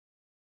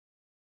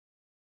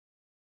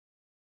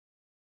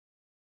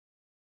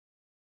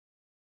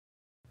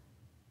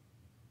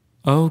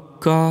O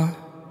God,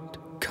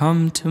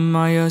 come to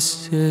my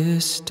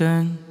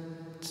assistance.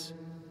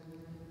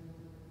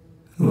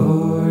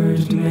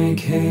 Lord, make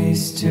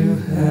haste to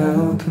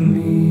help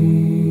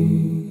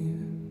me.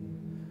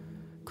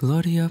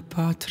 Gloria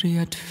Patri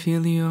et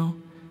Filio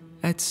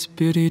et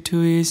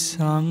Spiritui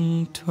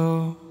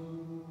Sancto.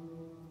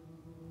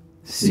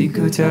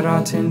 Sicut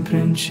erat in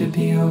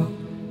principio,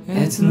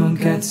 et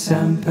nunc et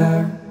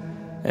semper,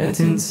 et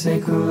in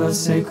saecula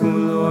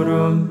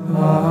saeculorum.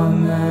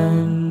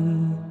 Amen.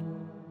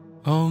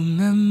 O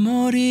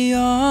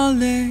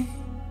Memoriale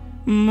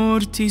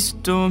Mortis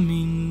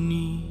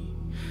Domini,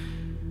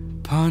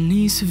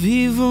 panis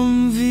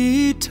vivum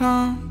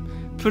vitam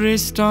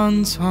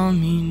prestans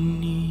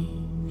homini,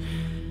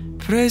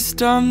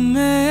 presta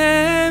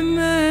me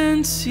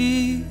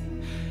mensi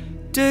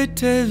de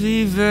te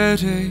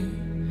vivere,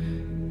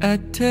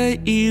 et te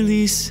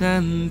illi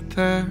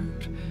semper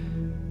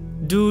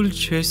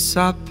dulce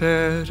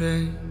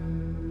sapere.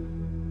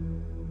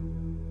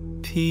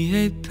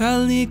 Pie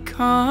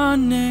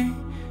pellicane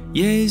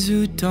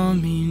Iesu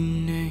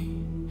Domine,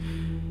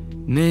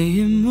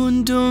 me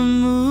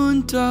mundum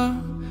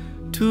munda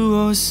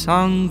tuo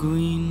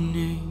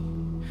sanguine,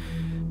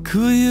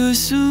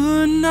 cuius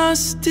una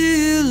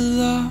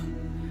stilla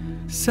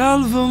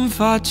salvum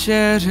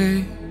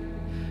facere,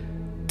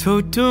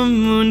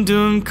 totum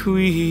mundum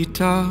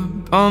quita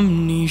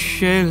omni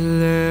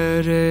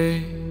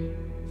scelere.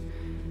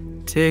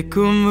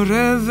 Tecum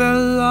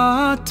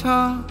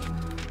revelata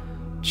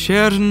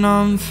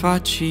cernam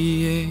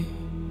facie,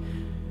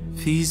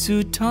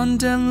 visu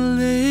tandem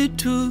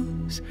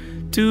letus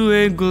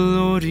tue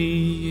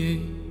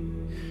gloriae.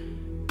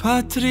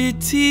 Patri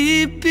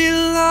tibi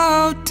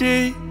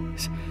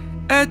laudes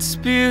et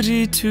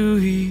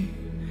Spiritui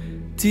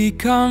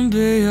dicam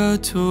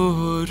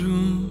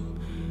beatorum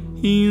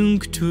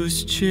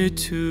iunctus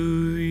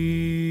cetui.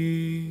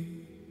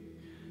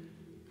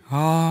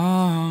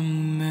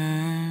 Amen.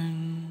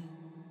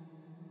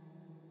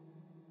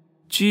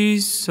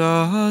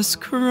 Jesus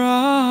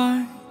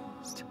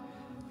Christ,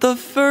 the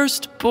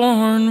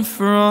firstborn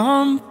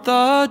from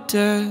the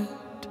dead,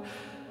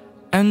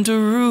 and a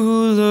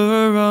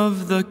ruler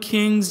of the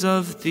kings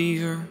of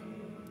the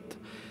earth,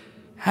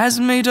 has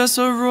made us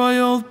a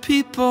royal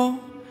people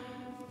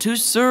to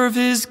serve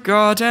his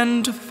God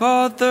and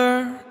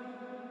Father.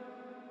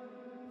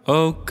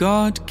 O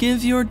God,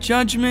 give your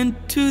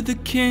judgment to the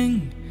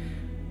king,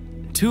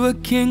 to a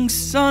king's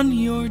son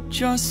your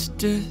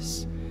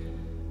justice,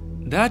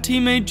 that he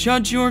may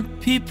judge your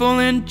people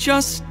in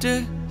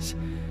justice,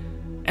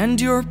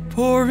 and your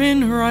poor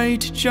in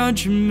right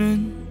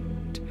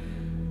judgment.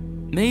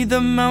 May the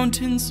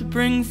mountains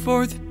bring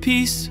forth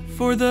peace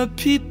for the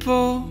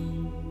people,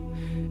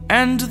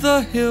 and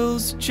the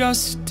hills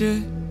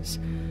justice.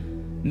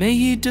 May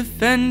he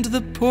defend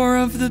the poor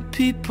of the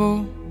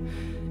people,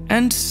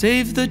 and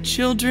save the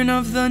children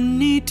of the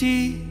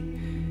needy,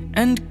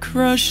 and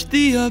crush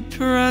the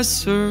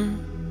oppressor.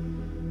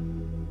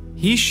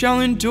 He shall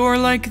endure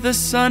like the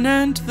sun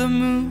and the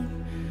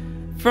moon,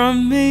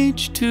 from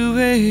age to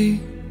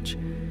age.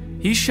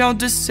 He shall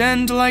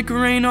descend like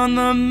rain on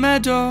the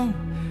meadow,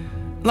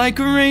 like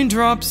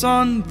raindrops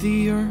on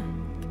the earth.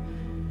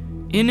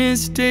 In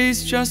his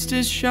days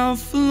justice shall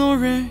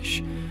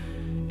flourish,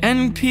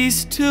 and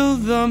peace till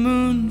the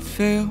moon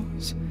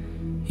fails.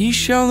 He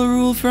shall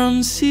rule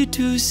from sea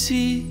to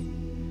sea,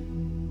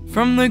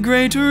 from the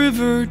great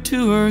river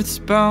to earth's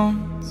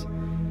bounds.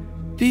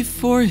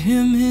 Before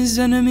him his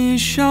enemies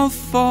shall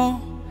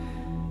fall,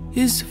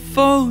 his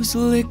foes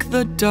lick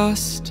the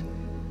dust.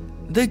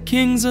 The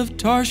kings of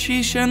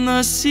Tarshish and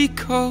the sea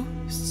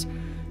coasts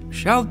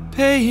shall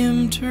pay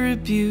him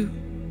tribute.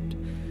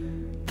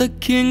 The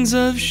kings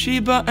of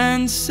Sheba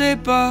and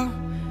Seba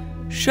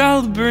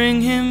shall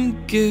bring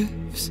him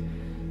gifts.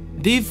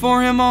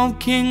 Before him all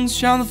kings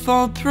shall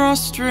fall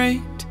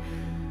prostrate,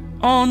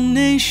 all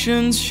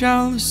nations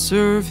shall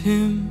serve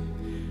him.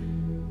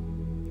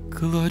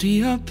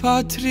 Gloria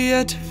Patri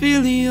et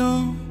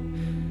Filio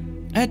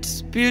et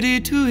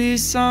Spiritui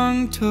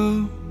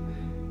Sancto,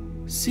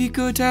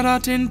 sicut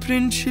erat in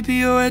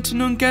principio et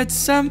nunc et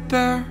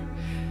semper,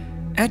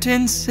 et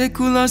in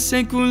saecula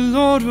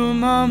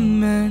saeculorum.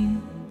 Amen.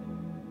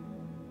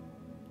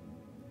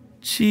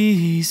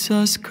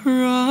 Jesus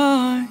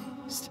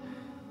Christ,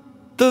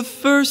 the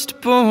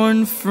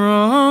firstborn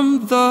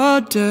from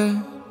the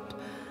dead,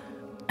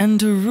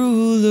 and a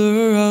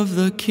ruler of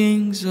the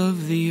kings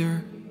of the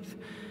earth,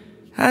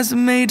 has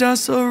made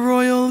us a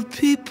royal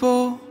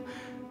people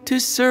to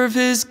serve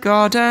his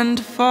God and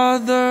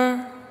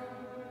Father.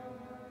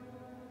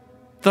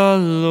 The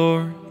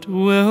Lord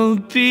will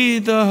be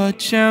the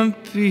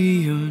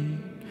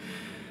champion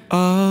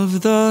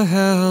of the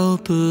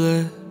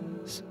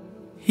helpless.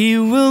 He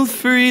will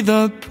free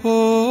the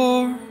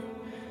poor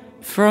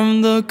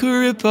from the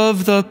grip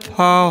of the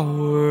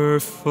powerful.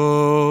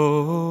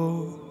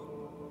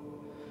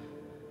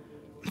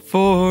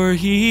 For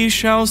he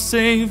shall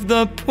save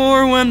the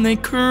poor when they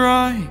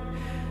cry,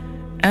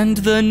 and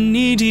the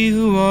needy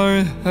who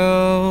are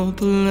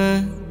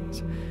helpless.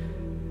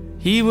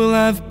 He will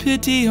have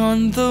pity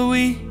on the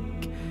weak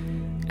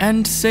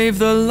and save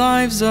the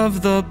lives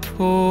of the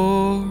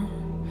poor.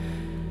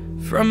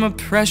 From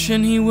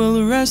oppression he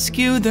will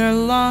rescue their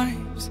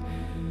lives.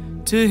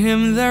 To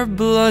him their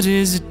blood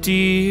is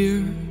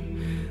dear.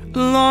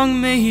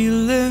 Long may he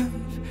live.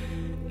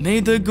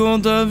 May the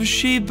gold of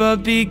Sheba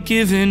be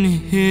given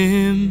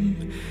him.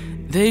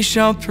 They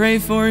shall pray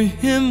for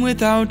him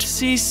without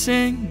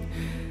ceasing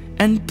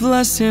and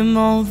bless him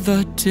all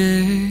the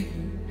day.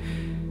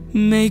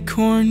 May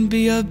corn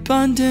be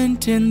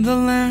abundant in the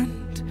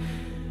land,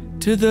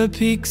 to the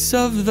peaks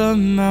of the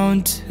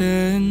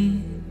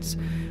mountains.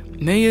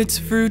 May its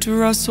fruit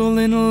rustle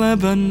in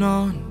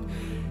Lebanon.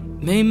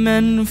 May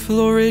men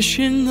flourish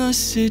in the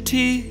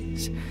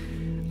cities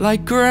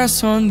like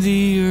grass on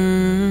the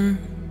earth.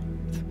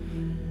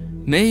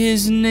 May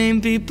his name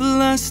be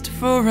blessed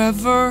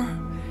forever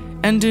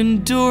and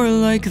endure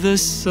like the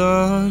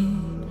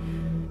sun.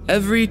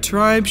 Every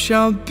tribe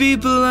shall be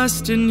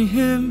blessed in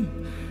him.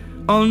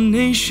 All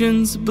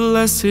nations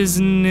bless his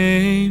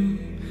name.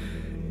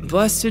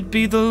 Blessed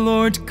be the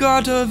Lord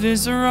God of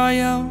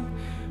Israel,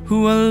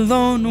 who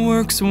alone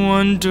works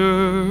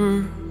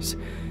wonders.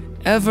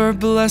 Ever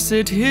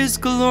blessed his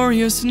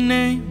glorious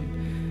name.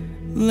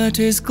 Let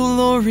his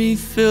glory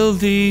fill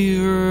the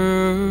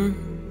earth.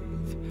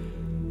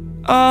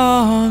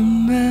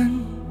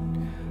 Amen.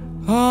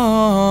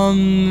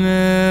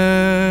 Amen.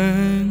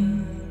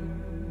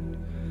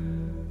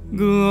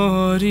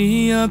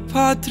 Gloria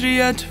Patri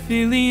et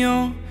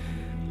Filio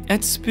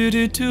et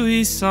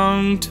Spiritui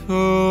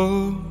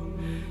Sancto,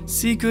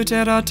 sicut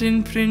erat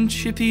in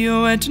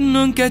principio et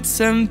nunc et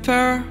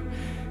semper,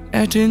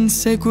 et in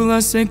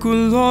saecula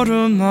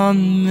saeculorum.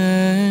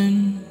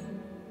 Amen.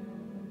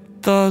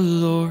 The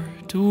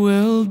Lord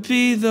will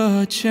be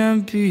the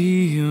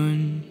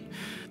champion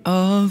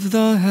of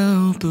the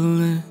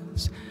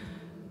helpless.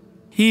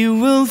 He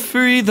will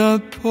free the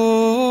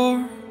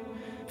poor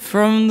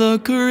from the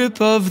grip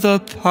of the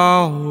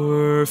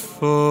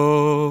powerful.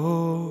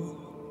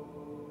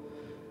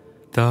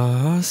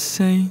 The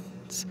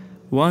saints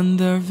won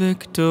their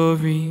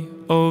victory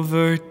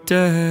over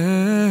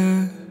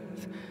death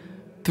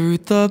through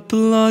the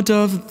blood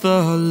of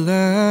the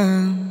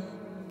Lamb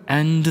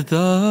and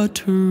the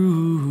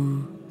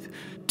truth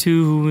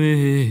to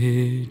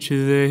which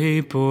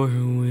they bore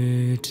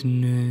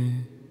witness.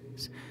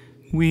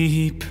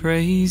 We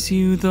praise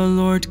you, the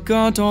Lord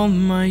God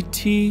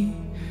Almighty,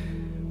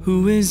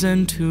 who is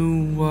and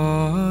who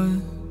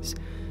was.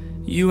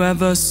 You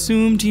have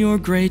assumed your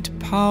great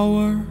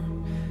power.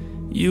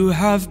 You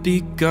have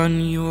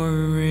begun your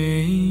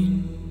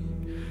reign.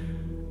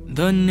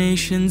 The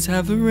nations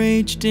have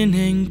raged in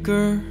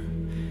anger,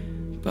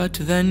 but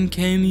then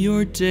came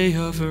your day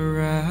of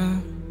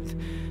wrath,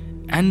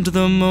 and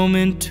the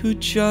moment to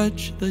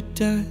judge the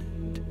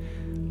dead,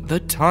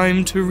 the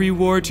time to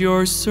reward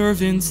your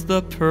servants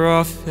the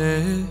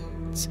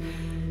prophets,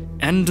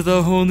 and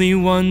the holy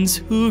ones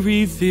who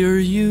revere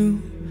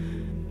you,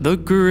 the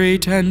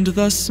great and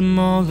the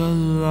small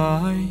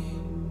alike.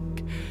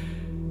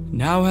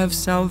 Now have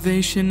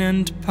salvation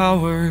and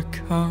power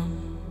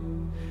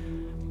come,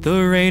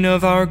 the reign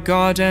of our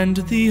God and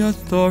the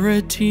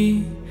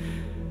authority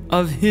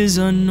of his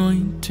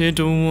anointed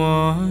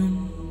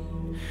one.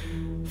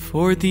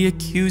 For the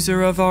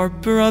accuser of our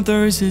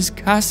brothers is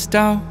cast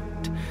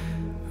out,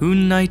 who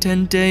night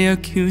and day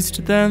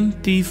accused them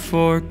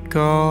before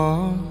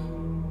God.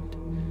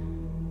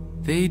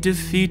 They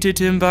defeated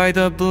him by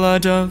the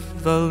blood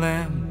of the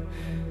Lamb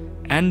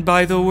and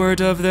by the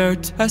word of their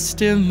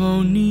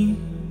testimony.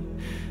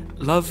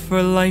 Love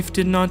for life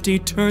did not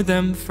deter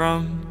them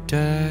from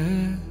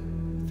death.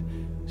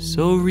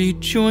 So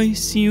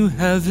rejoice, you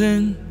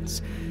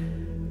heavens,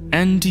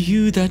 and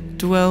you that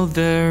dwell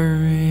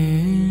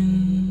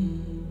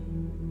therein.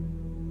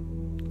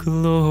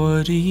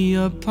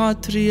 Gloria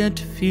Patri et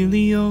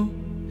Filio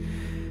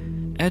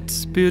et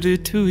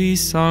Spiritui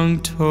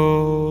Sancto,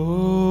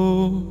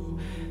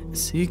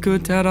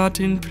 sicut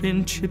erat in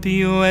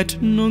principio et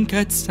nunc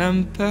et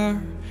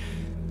semper,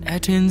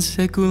 et in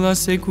saecula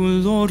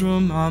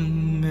saeculorum.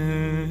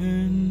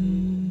 Amen.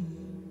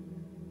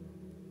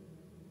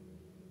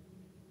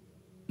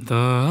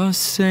 The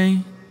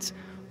saints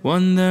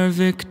won their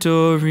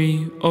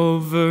victory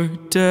over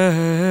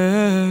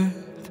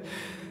death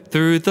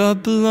through the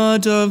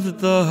blood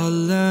of the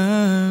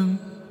Lamb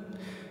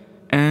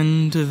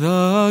and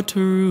the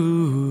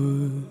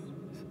truth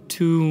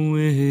to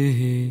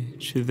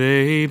which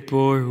they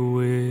bore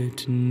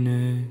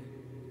witness.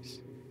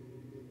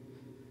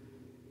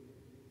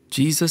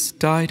 Jesus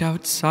died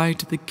outside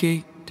the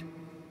gate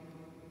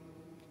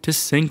to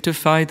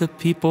sanctify the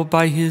people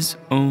by his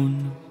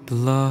own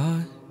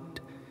blood.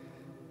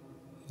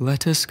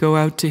 Let us go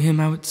out to him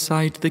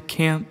outside the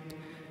camp,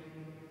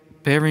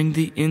 bearing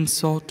the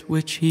insult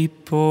which he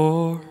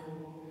bore.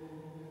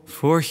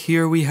 For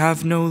here we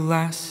have no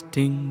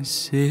lasting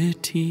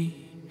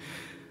city.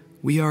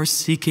 We are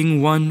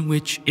seeking one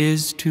which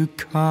is to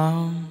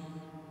come.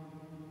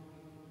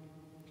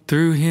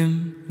 Through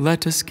him,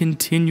 let us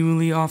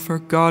continually offer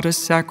God a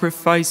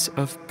sacrifice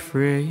of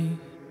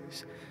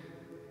praise,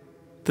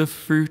 the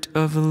fruit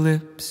of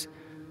lips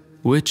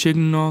which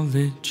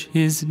acknowledge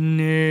his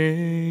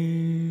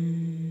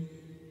name.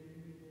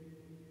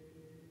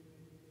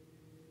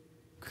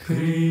 Christus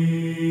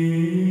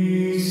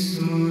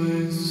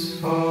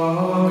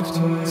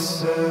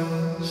factus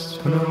est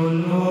pro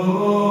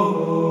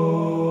nobis.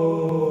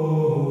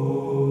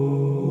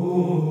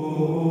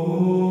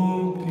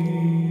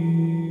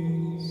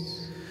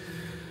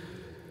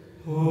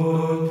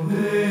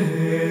 Obediens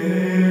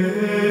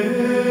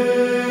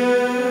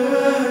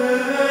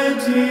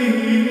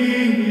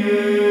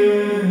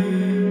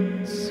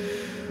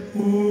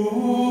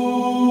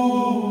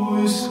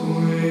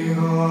usque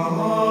ad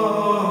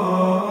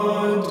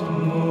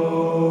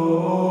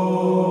mortem.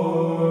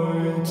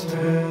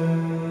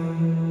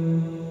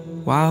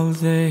 While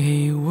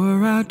they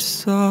were at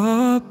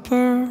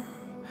supper,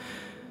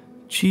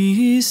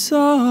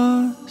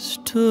 Jesus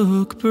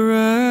took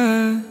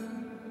bread,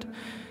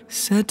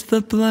 said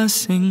the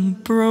blessing,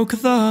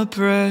 broke the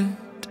bread,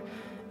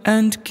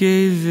 and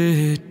gave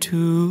it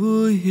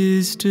to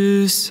his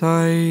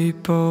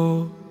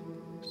disciples.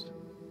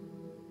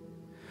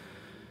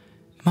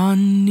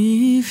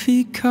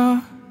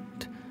 Magnificat,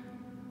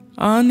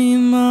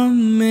 anima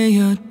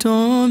mea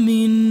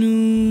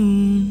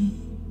Dominum,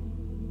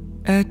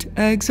 et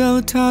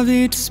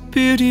exaltavit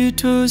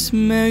spiritus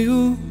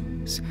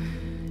meus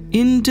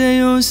in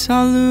Deus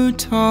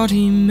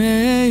salutari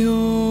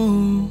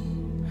meo,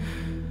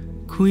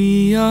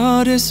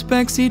 quia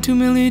respexit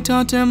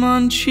humilitatem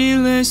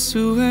ancile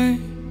suae,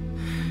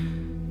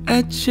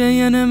 et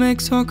cenem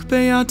ex hoc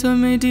beata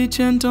me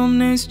dicent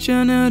omnes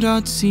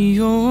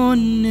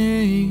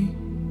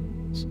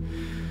generationes,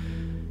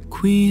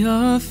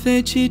 quia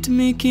fecit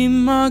mihi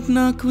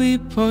magna qui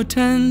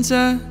potens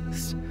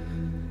est,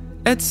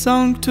 et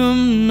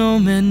sanctum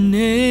nomen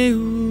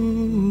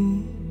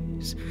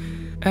eus,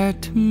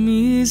 et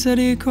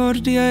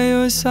misericordia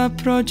eus a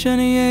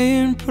progenie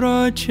in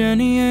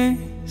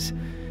progenies,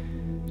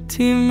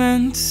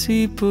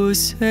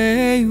 timensibus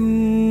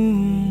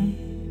eum.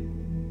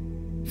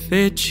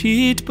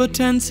 Fecit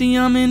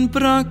potentiam in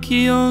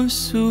brachio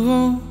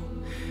suo,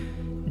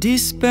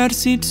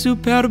 dispersit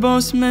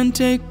superbos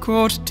mente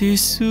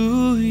cortis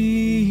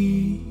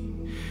sui,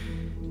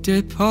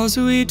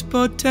 deposuit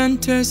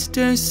potentes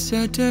de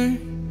sete,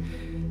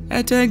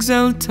 et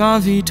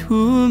exaltavit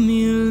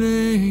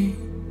humiles,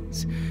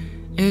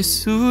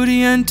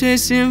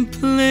 esurientes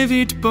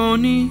implevit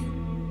bonis,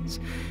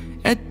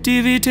 et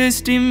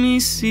divites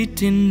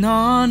dimisit in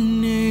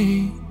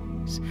annes,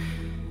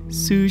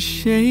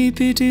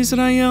 suscepit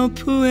Israel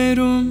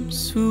puerum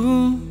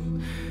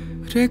suum,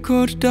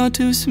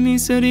 recordatus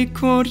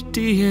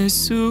misericordiae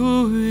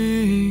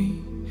suae,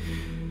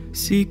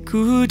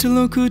 sicut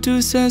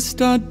locutus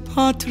est ad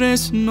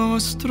patres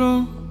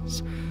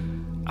nostros,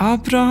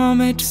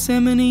 Abraham et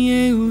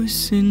semini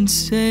eius in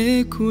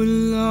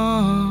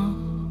saecula.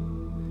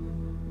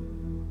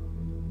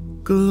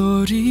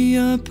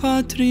 Gloria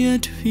Patri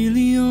et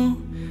Filio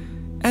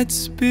et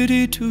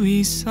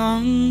Spiritui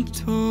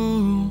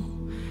Sancto,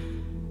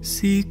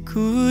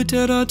 sicut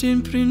erat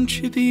in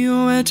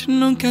principio et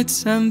nunc et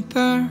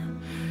semper,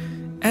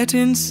 et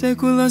in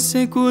saecula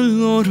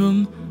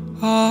saeculorum.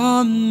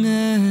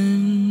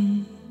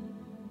 Amen.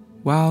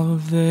 While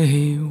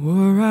they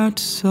were at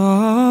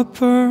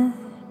supper,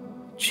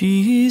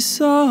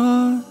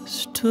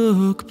 Jesus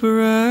took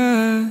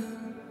bread,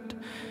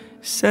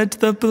 said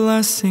the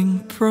blessing,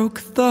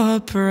 broke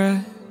the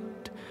bread,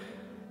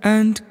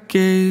 and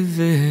gave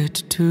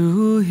it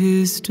to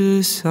his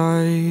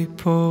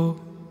disciples.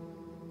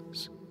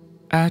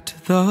 At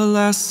the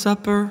Last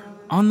Supper,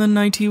 on the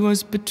night he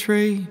was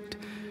betrayed,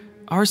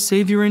 our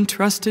Savior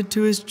entrusted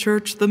to his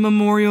church the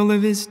memorial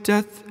of his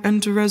death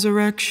and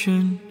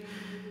resurrection,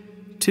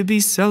 to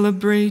be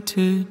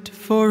celebrated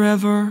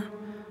forever.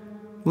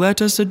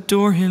 Let us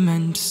adore him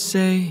and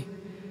say,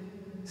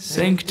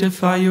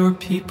 Sanctify your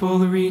people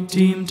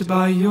redeemed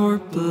by your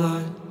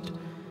blood.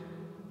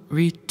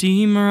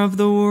 Redeemer of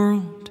the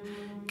world,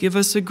 give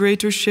us a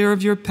greater share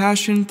of your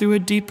passion through a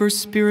deeper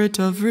spirit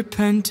of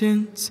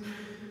repentance,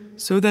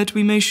 so that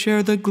we may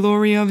share the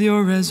glory of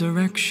your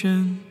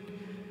resurrection.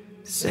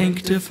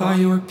 Sanctify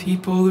your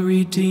people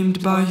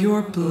redeemed by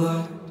your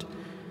blood.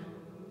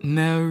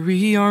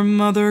 Mary, our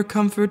Mother,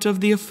 comfort of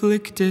the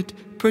afflicted,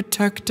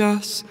 protect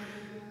us.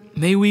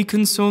 May we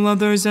console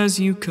others as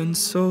you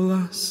console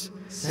us.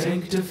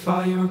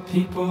 Sanctify your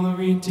people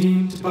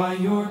redeemed by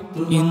your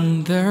blood.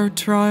 In their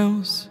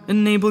trials,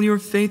 enable your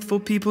faithful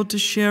people to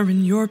share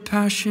in your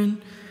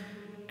passion,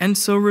 and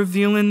so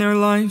reveal in their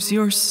lives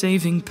your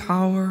saving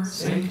power.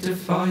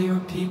 Sanctify your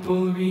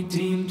people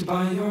redeemed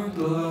by your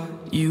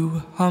blood.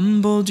 You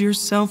humbled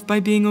yourself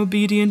by being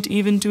obedient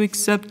even to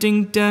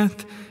accepting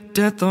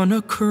death on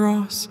a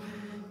cross.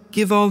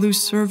 Give all who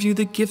serve you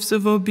the gifts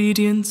of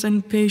obedience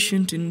and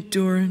patient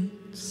endurance.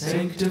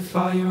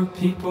 Sanctify your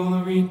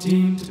people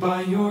redeemed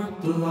by your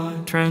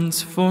blood.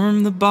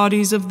 Transform the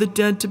bodies of the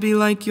dead to be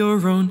like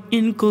your own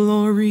in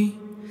glory,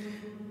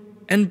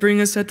 and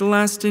bring us at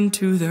last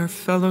into their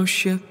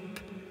fellowship.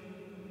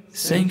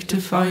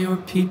 Sanctify your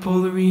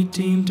people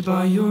redeemed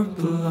by your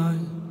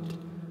blood.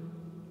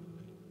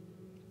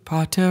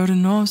 Pater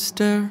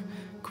noster,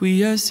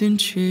 qui es in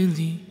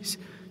celis,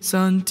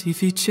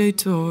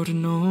 sanctificetur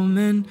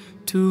nomen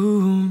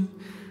tuum,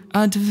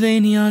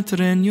 adveniat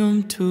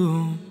regnum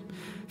tuum,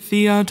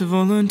 fiat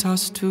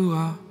voluntas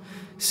tua,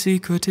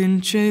 sicut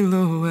in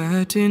cielo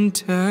et in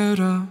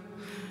terra.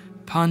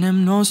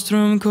 Panem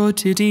nostrum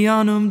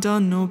quotidianum da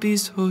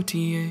nobis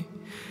hodie,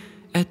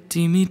 et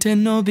dimite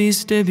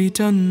nobis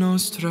debita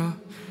nostra,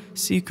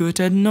 sicut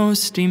et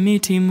nos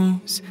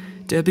dimitimus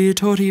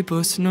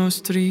debitoribus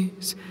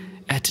nostris,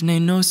 et ne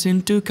nos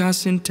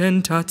inducas in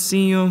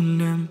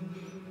tentationem,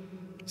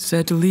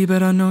 sed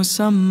libera nos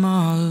a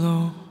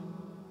malo.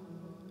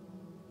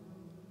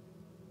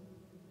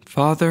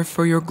 Father,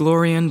 for your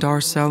glory and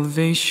our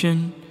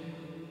salvation,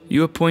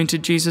 you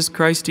appointed Jesus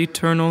Christ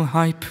eternal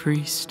high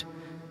priest.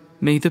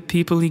 May the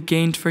people he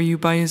gained for you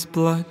by his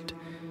blood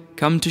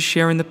come to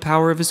share in the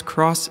power of his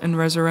cross and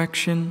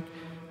resurrection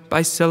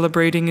by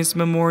celebrating his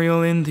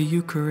memorial in the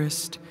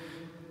Eucharist.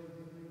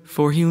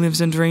 For he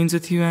lives and reigns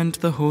with you and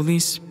the Holy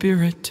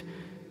Spirit,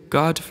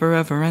 God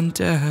forever and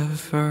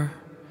ever.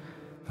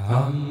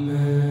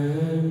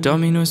 Amen.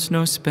 Dominus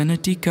nos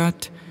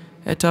benedicat,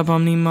 et ab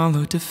omni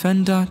malo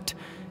defendat,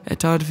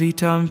 et ad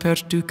vitam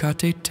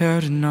perducat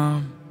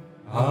aeternam.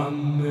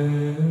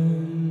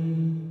 Amen.